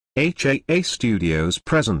HAA Studios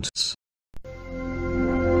presents.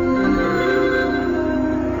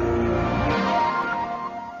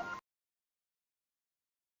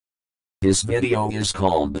 This video is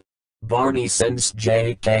called Barney Sends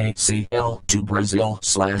JKCL to Brazil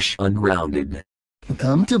 / Ungrounded.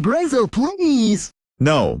 Come to Brazil, please.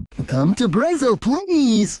 No. Come to Brazil,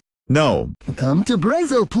 please. No. Come to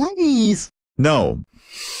Brazil, please. No.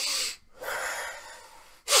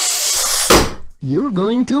 You're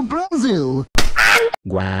going to Brazil.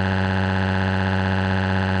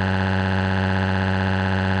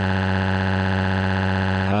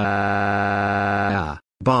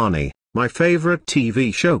 Barney, my favorite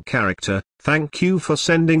TV show character, thank you for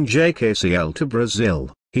sending JKCL to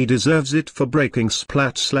Brazil. He deserves it for breaking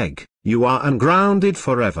Splat's leg. You are ungrounded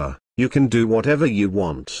forever. You can do whatever you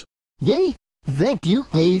want. Yay! Thank you,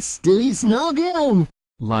 hey Stewie Snowdown.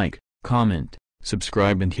 Like, comment,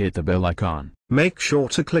 subscribe and hit the bell icon. Make sure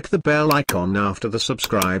to click the bell icon after the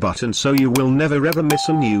subscribe button so you will never ever miss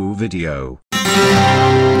a new video.